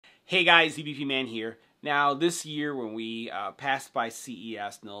Hey guys, EBPMAN here. Now this year when we passed by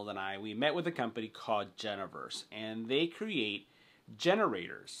CES, Noel and I, we met with a company called Geneverse, and they create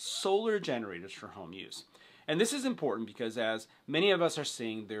generators, solar generators for home use. And this is important because as many of us are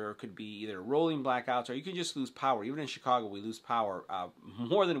seeing, there could be either rolling blackouts or you can just lose power. Even in Chicago, we lose power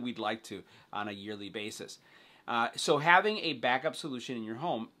more than we'd like to on a yearly basis. So having a backup solution in your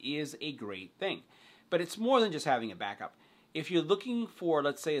home is a great thing. But it's more than just having a backup. If you're looking for,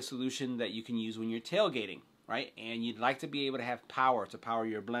 let's say, a solution that you can use when you're tailgating, right, and you'd like to be able to have power to power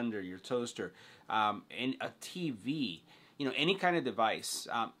your blender, your toaster, and a TV, any kind of device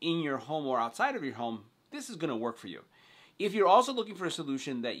in your home or outside of your home, this is going to work for you. If you're also looking for a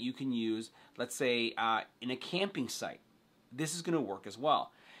solution that you can use, let's say, in a camping site, this is going to work as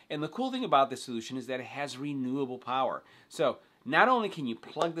well. And the cool thing about this solution is that it has renewable power. So not only can you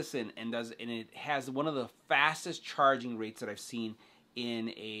plug this in and it has one of the fastest charging rates that I've seen in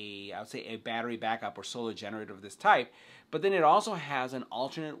I would say a battery backup or solar generator of this type, but then it also has an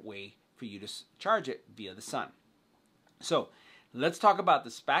alternate way for you to charge it via the sun. So let's talk about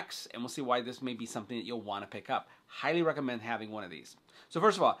the specs and we'll see why this may be something that you'll want to pick up. Highly recommend having one of these. So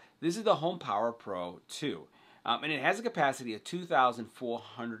first of all, this is the HomePower Pro 2. And it has a capacity of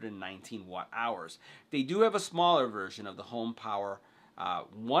 2,419 watt hours. They do have a smaller version of the HomePower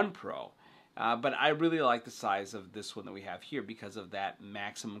 1 Pro, but I really like the size of this one that we have here because of that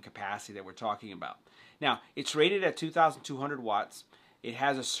maximum capacity that we're talking about. Now, it's rated at 2,200 watts. It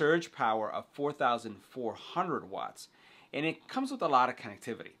has a surge power of 4,400 watts, and it comes with a lot of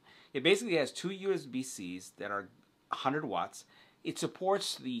connectivity. It basically has two USB-Cs that are 100 watts. It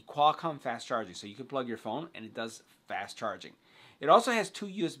supports the Qualcomm fast charging, so you can plug your phone and it does fast charging. It also has two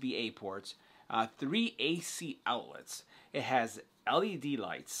USB-A ports, 3 AC outlets. It has LED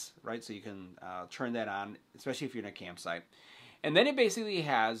lights, right, so you can turn that on, especially if you're in a campsite. And then it basically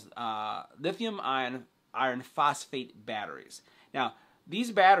has lithium iron phosphate batteries. Now,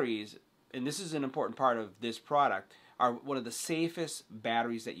 these batteries, and this is an important part of this product, are one of the safest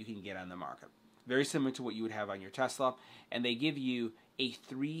batteries that you can get on the market. Very similar to what you would have on your Tesla, and they give you a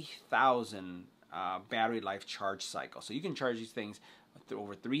 3,000 battery life charge cycle. So you can charge these things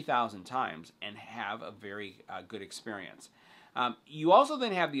over 3,000 times and have a very good experience. You also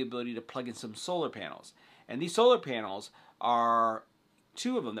then have the ability to plug in some solar panels, and these solar panels are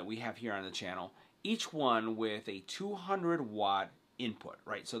two of them that we have here on the channel, each one with a 200 watt input,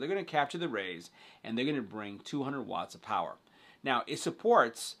 right? So they're going to capture the rays and they're going to bring 200 watts of power. Now it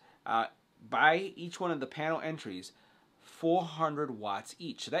supports by each one of the panel entries 400 watts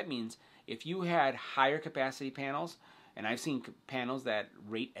each. So that means if you had higher capacity panels, and I've seen panels that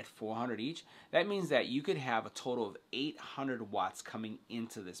rate at 400 each, that means that you could have a total of 800 watts coming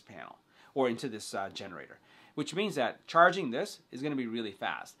into this panel or into this generator, which means that charging this is going to be really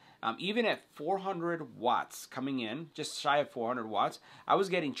fast. Even at 400 watts coming in, just shy of 400 watts, I was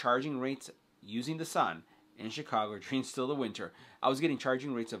getting charging rates using the sun in Chicago during still the winter. I was getting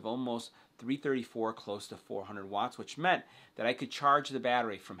charging rates of almost 334, close to 400 watts, which meant that I could charge the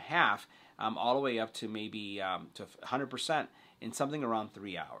battery from half all the way up to maybe to 100% in something around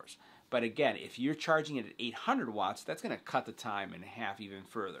 3 hours. But again, if you're charging it at 800 watts, that's going to cut the time in half even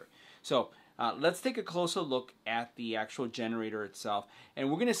further. So let's take a closer look at the actual generator itself, and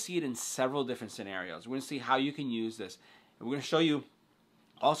we're going to see it in several different scenarios. We're going to see how you can use this, and we're going to show you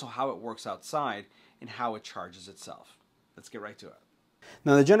also how it works outside and how it charges itself. Let's get right to it.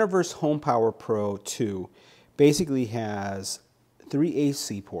 Now the Geneverse HomePower Pro 2 basically has 3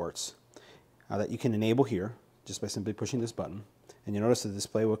 AC ports that you can enable here just by simply pushing this button. And you'll notice the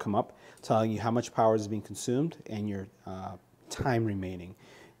display will come up telling you how much power is being consumed and your time remaining.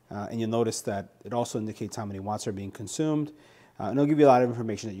 And you'll notice that it also indicates how many watts are being consumed. And it'll give you a lot of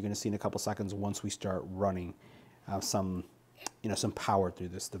information that you're going to see in a couple seconds once we start running some power through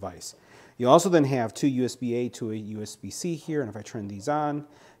this device. You also then have two USB-A to a USB-C here, and if I turn these on,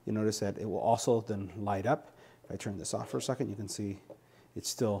 you'll notice that it will also then light up. If I turn this off for a second, you can see it's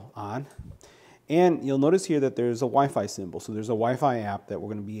still on. And you'll notice here that there's a Wi-Fi symbol, so there's a Wi-Fi app that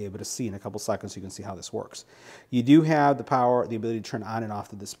we're going to be able to see in a couple seconds so you can see how this works. You do have the ability to turn on and off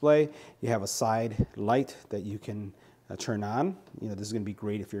the display. You have a side light that you can turn on. This is going to be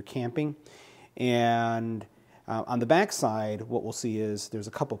great if you're camping. And on the back side, what we'll see is there's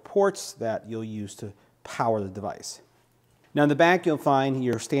a couple ports that you'll use to power the device. Now in the back, you'll find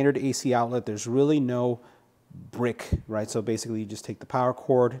your standard AC outlet. There's really no brick, right? So basically you just take the power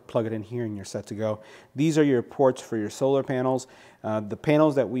cord, plug it in here, and you're set to go. These are your ports for your solar panels. The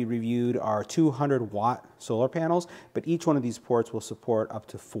panels that we reviewed are 200 watt solar panels, but each one of these ports will support up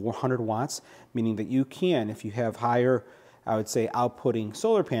to 400 watts, meaning that you can, if you have higher I would say, outputting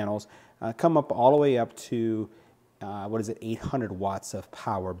solar panels come up all the way up to 800 watts of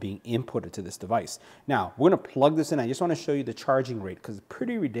power being inputted to this device. Now, we're going to plug this in. I just want to show you the charging rate because it's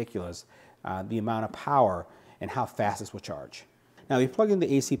pretty ridiculous, the amount of power and how fast this will charge. Now, we plug in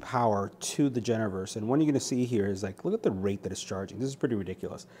the AC power to the Geneverse, and what you're going to see here is, like, look at the rate that it's charging. This is pretty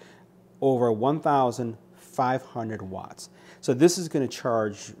ridiculous. Over 1,500 watts. So this is going to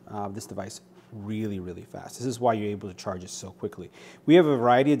charge this device really, really fast. This is why you're able to charge it so quickly. We have a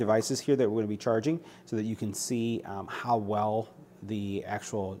variety of devices here that we're going to be charging so that you can see how well the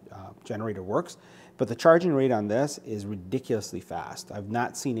actual generator works. But the charging rate on this is ridiculously fast. I've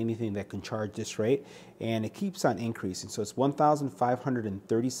not seen anything that can charge this rate, and it keeps on increasing. So it's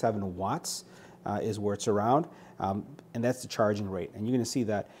 1,537 watts is where it's around, and that's the charging rate. And you're going to see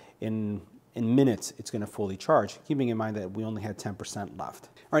that in minutes it's going to fully charge, keeping in mind that we only had 10% left.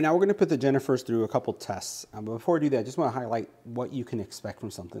 All right, now we're going to put the Geneverse through a couple tests. But before I do that, I just want to highlight what you can expect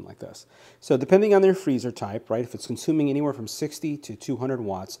from something like this. So depending on their freezer type, right, if it's consuming anywhere from 60 to 200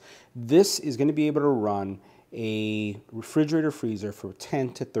 watts, this is going to be able to run a refrigerator freezer for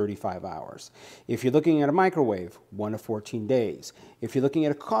 10 to 35 hours. If you're looking at a microwave, 1 to 14 days. If you're looking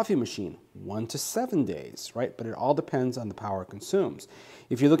at a coffee machine, 1 to 7 days, right? But it all depends on the power it consumes.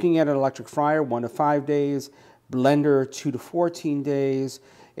 If you're looking at an electric fryer, 1 to 5 days, blender, 2 to 14 days,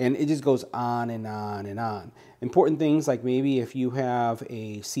 and it just goes on and on and on. Important things like maybe if you have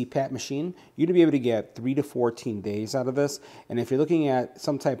a CPAP machine, you're going to be able to get 3 to 14 days out of this. And if you're looking at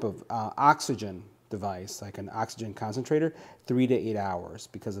some type of oxygen device, like an oxygen concentrator, 3 to 8 hours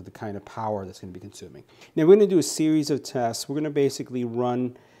because of the kind of power that's going to be consuming. Now we're going to do a series of tests. We're going to basically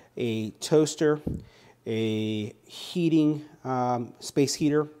run a toaster, a heating space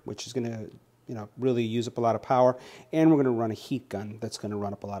heater, which is going to really use up a lot of power, and we're going to run a heat gun that's going to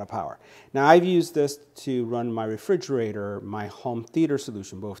run up a lot of power. Now I've used this to run my refrigerator, my home theater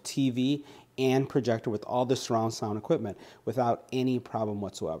solution, both TV and projector with all the surround sound equipment without any problem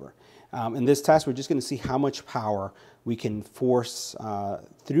whatsoever. In this test, we're just going to see how much power we can force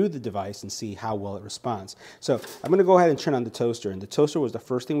through the device and see how well it responds. So I'm going to go ahead and turn on the toaster, and the toaster was the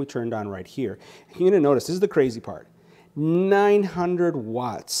first thing we turned on right here. And you're going to notice, this is the crazy part, 900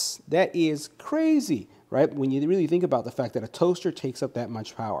 watts. That is crazy, right? When you really think about the fact that a toaster takes up that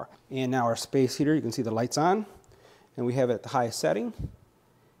much power. And now our space heater, you can see the lights on, and we have it at the highest setting.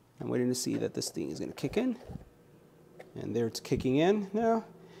 I'm waiting to see that this thing is going to kick in. And there it's kicking in now.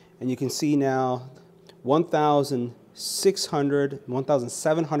 And you can see now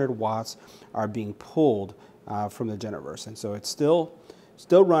 1,700 watts are being pulled from the Geneverse. And so it's still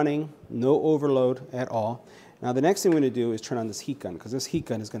running, no overload at all. Now the next thing we're going to do is turn on this heat gun, because this heat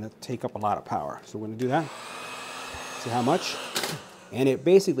gun is going to take up a lot of power. So we're going to do that. See how much? And it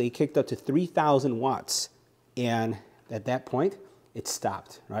basically kicked up to 3,000 watts. And at that point, it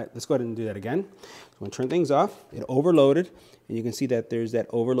stopped, right? Let's go ahead and do that again. So I'm going to turn things off. It overloaded, and you can see that there's that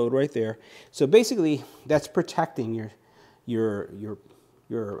overload right there. So basically, that's protecting your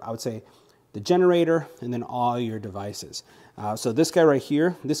I would say, the generator and then all your devices. So this guy right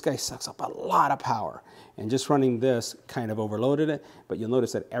here, this guy sucks up a lot of power. And just running this kind of overloaded it, but you'll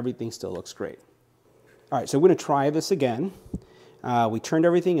notice that everything still looks great. All right, so we're going to try this again. We turned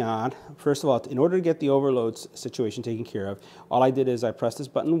everything on. First of all, in order to get the overload situation taken care of, all I did is I pressed this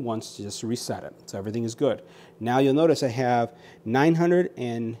button once to just reset it. So everything is good. Now you'll notice I have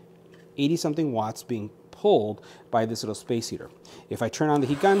 980 something watts being pulled by this little space heater. If I turn on the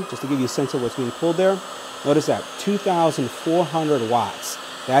heat gun, just to give you a sense of what's being pulled there, notice that 2,400 watts.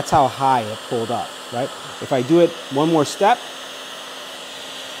 That's how high it pulled up, right? If I do it one more step,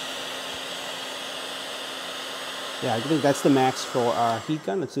 yeah, I think that's the max for our heat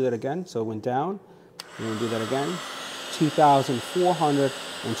gun. Let's do that again. So it went down. We're going to do that again.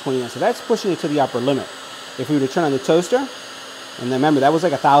 2,429. So that's pushing it to the upper limit. If we were to turn on the toaster, and then remember, that was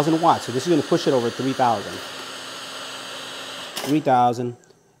like 1,000 watts. So this is going to push it over 3,000.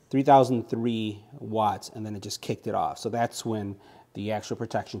 3,003 watts, and then it just kicked it off. So that's when the actual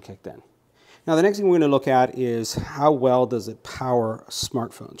protection kicked in. Now the next thing we're going to look at is how well does it power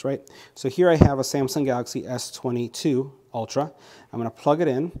smartphones, right? So here I have a Samsung Galaxy S22 Ultra. I'm going to plug it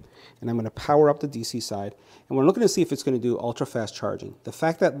in, and I'm going to power up the DC side. And we're looking to see if it's going to do ultra fast charging. The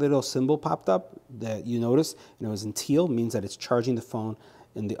fact that little symbol popped up that you noticed, and it was in teal, means that it's charging the phone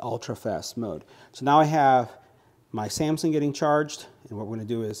in the ultra fast mode. So now I have my Samsung getting charged, and what we're going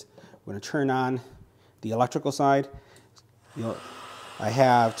to do is we're going to turn on the electrical side. I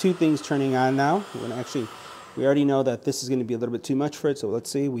have two things turning on now. We already know that this is going to be a little bit too much for it, so let's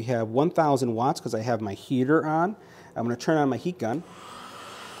see. We have 1,000 watts because I have my heater on. I'm going to turn on my heat gun.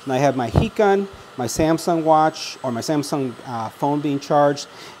 And I have my heat gun, my Samsung watch, or my Samsung phone being charged.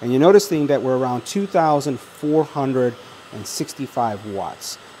 And you're noticing that we're around 2,465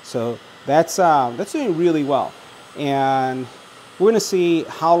 watts. So that's doing really well. And we're going to see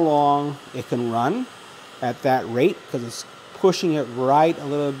how long it can run at that rate, because it's pushing it right a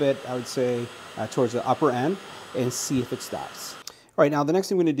little bit, I would say, towards the upper end, and see if it stops. All right, now the next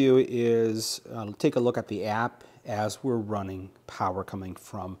thing we're going to do is take a look at the app as we're running power coming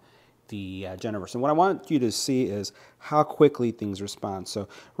from the Geneverse. And what I want you to see is how quickly things respond. So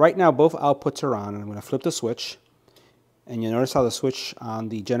right now both outputs are on, and I'm going to flip the switch, and you notice how the switch on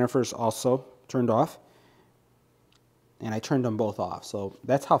the Geneverse also turned off, and I turned them both off. So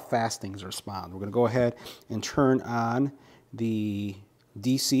that's how fast things respond. We're going to go ahead and turn on the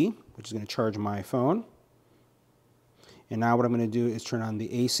DC, which is going to charge my phone. And now what I'm going to do is turn on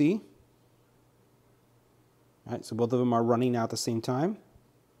the AC. All right, so both of them are running now at the same time.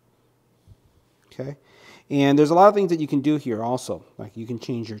 Okay, and there's a lot of things that you can do here also. Like you can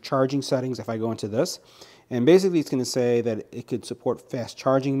change your charging settings if I go into this. And basically it's going to say that it could support fast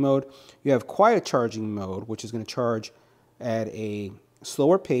charging mode. You have quiet charging mode, which is going to charge at a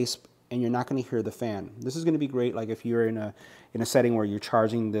slower pace, and you're not going to hear the fan. This is going to be great like if you're in a setting where you're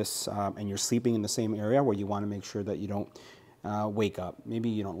charging this and you're sleeping in the same area, where you want to make sure that you don't wake up. Maybe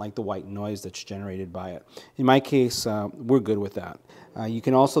you don't like the white noise that's generated by it. In my case, we're good with that. You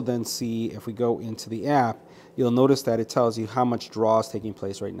can also then see, if we go into the app, you'll notice that it tells you how much draw is taking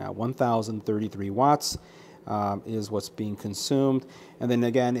place right now. 1,033 watts is what's being consumed. And then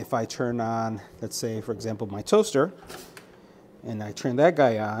again, if I turn on, let's say, for example, my toaster, and I turn that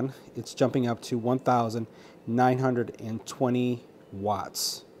guy on, it's jumping up to 1,920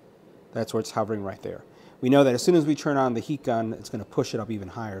 watts. That's where it's hovering right there. We know that as soon as we turn on the heat gun, it's going to push it up even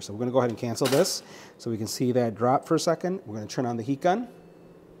higher. So we're going to go ahead and cancel this so we can see that drop for a second. We're going to turn on the heat gun.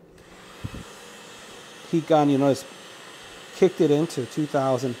 Heat gun, you notice, kicked it into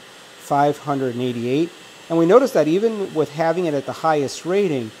 2,588. And we notice that even with having it at the highest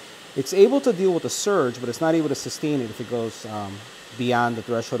rating, it's able to deal with the surge, but it's not able to sustain it if it goes beyond the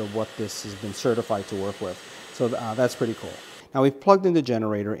threshold of what this has been certified to work with. So that's pretty cool. Now we've plugged in the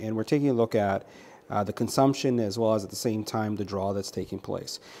generator, and we're taking a look at the consumption as well as at the same time the draw that's taking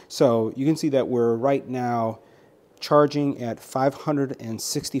place. So you can see that we're right now charging at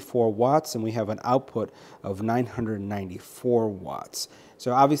 564 watts, and we have an output of 994 watts.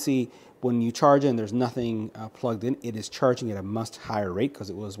 So obviously when you charge in, there's nothing plugged in. It is charging at a much higher rate because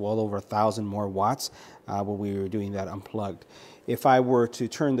it was well over 1,000 more watts when we were doing that unplugged. If I were to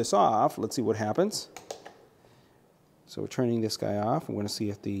turn this off, let's see what happens. So we're turning this guy off. I'm going to see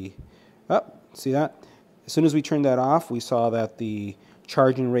if the, see that? As soon as we turned that off, we saw that the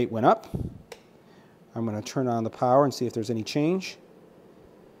charging rate went up. I'm going to turn on the power and see if there's any change.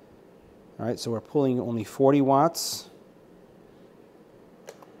 All right, so we're pulling only 40 watts.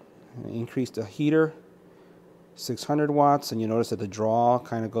 Increase the heater, 600 watts, and you notice that the draw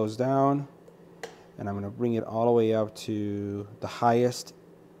kind of goes down. And I'm going to bring it all the way up to the highest,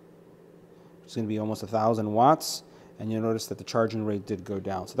 which is going to be almost 1,000 watts. And you'll notice that the charging rate did go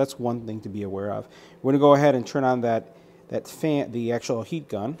down. So that's one thing to be aware of. We're going to go ahead and turn on that fan, the actual heat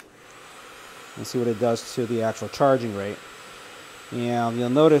gun, and see what it does to the actual charging rate. And you'll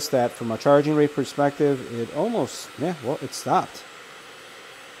notice that from a charging rate perspective, it almost, it stopped.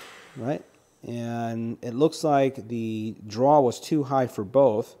 Right? And it looks like the draw was too high for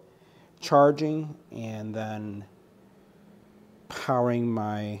both charging and then powering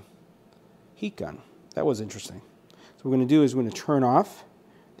my heat gun. That was interesting. So what we're going to do is we're going to turn off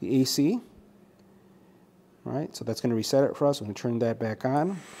the AC. All right, so that's going to reset it for us. We're going to turn that back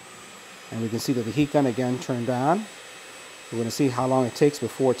on. And we can see that the heat gun again turned on. We're going to see how long it takes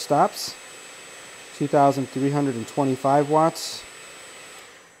before it stops. 2,325 watts.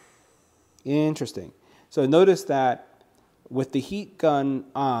 Interesting. So notice that with the heat gun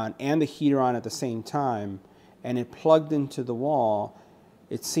on and the heater on at the same time, and it plugged into the wall,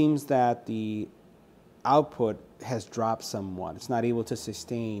 it seems that the output has dropped somewhat. It's not able to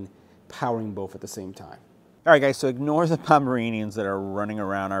sustain powering both at the same time. All right, guys, so ignore the Pomeranians that are running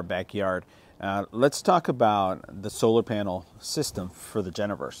around our backyard. Let's talk about the solar panel system for the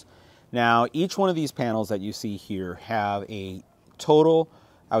Geneverse. Now, each one of these panels that you see here have a total,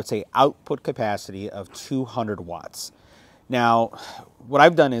 I would say, output capacity of 200 watts. Now, what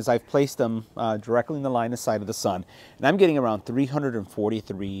I've done is I've placed them directly in the line of sight of the sun, and I'm getting around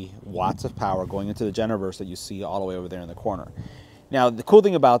 343 watts of power going into the Geneverse that you see all the way over there in the corner. Now, the cool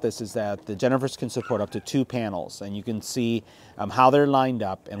thing about this is that the Geneverse can support up to 2 panels, and you can see how they're lined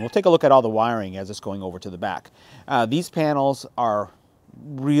up, and we'll take a look at all the wiring as it's going over to the back. These panels are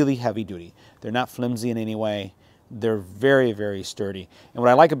really heavy duty. They're not flimsy in any way. They're very, very sturdy. And what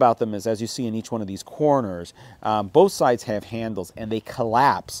I like about them is, as you see in each one of these corners, both sides have handles and they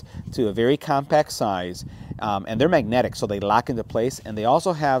collapse to a very compact size, and they're magnetic, so they lock into place. And they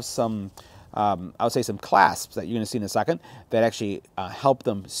also have some, I would say some clasps that you're going to see in a second that actually help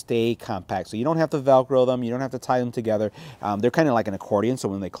them stay compact. So you don't have to Velcro them, you don't have to tie them together. They're kind of like an accordion, so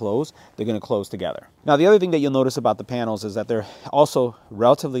when they close, they're going to close together. Now the other thing that you'll notice about the panels is that they're also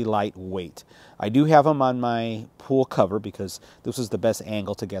relatively lightweight. I do have them on my pool cover because this is the best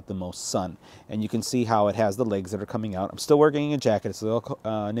angle to get the most sun. And you can see how it has the legs that are coming out. I'm still wearing a jacket, it's a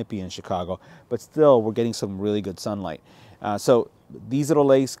little nippy in Chicago, but still we're getting some really good sunlight. So these little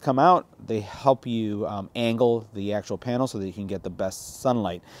legs come out, they help you angle the actual panel so that you can get the best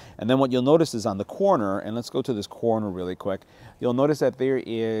sunlight. And then what you'll notice is on the corner, and let's go to this corner really quick, you'll notice that there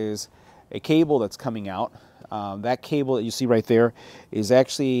is a cable that's coming out. That cable that you see right there is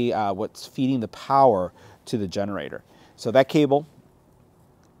actually what's feeding the power to the generator. So that cable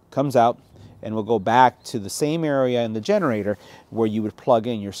comes out and will go back to the same area in the generator where you would plug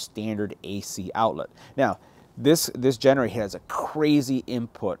in your standard AC outlet. Now, this generator has a crazy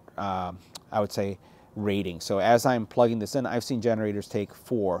input, I would say, rating. So as I'm plugging this in, I've seen generators take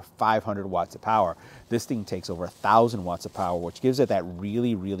 400-500 watts of power. This thing takes over 1,000 watts of power, which gives it that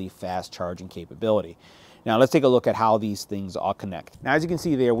really, really fast charging capability. Now let's take a look at how these things all connect. Now as you can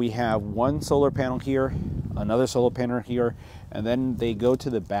see there, we have one solar panel here, another solar panel here, and then they go to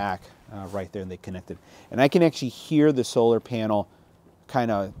the back right there and they connected. And I can actually hear the solar panel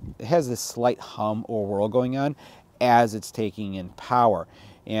kind of, it has this slight hum or whirl going on as it's taking in power.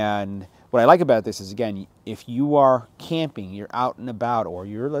 And what I like about this is, again, if you are camping, you're out and about, or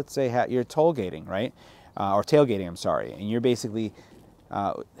you're, let's say, you're tailgating, right? Or tailgating, I'm sorry, and you're basically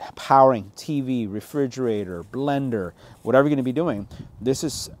powering TV, refrigerator, blender, whatever you're going to be doing, this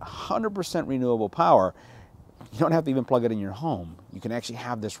is 100% renewable power. You don't have to even plug it in your home. You can actually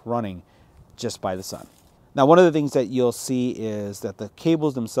have this running just by the sun. Now, one of the things that you'll see is that the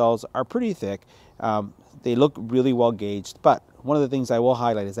cables themselves are pretty thick. They look really well gauged, but one of the things I will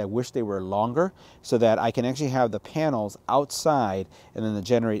highlight is I wish they were longer so that I can actually have the panels outside and then the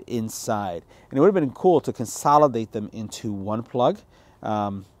generator inside. And it would have been cool to consolidate them into one plug,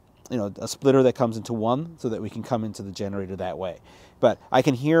 you know, a splitter that comes into one so that we can come into the generator that way. But I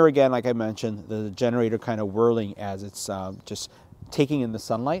can hear, again, like I mentioned, the generator kind of whirling as it's just taking in the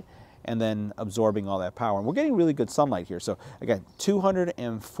sunlight and then absorbing all that power. And we're getting really good sunlight here. So again,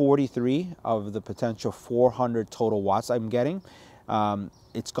 243 of the potential 400 total watts I'm getting.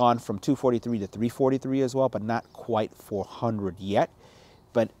 It's gone from 243 to 343 as well, but not quite 400 yet.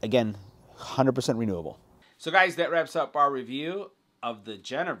 But again, 100% renewable. So guys, that wraps up our review of the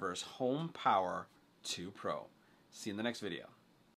Geneverse HomePower 2 Pro. See you in the next video.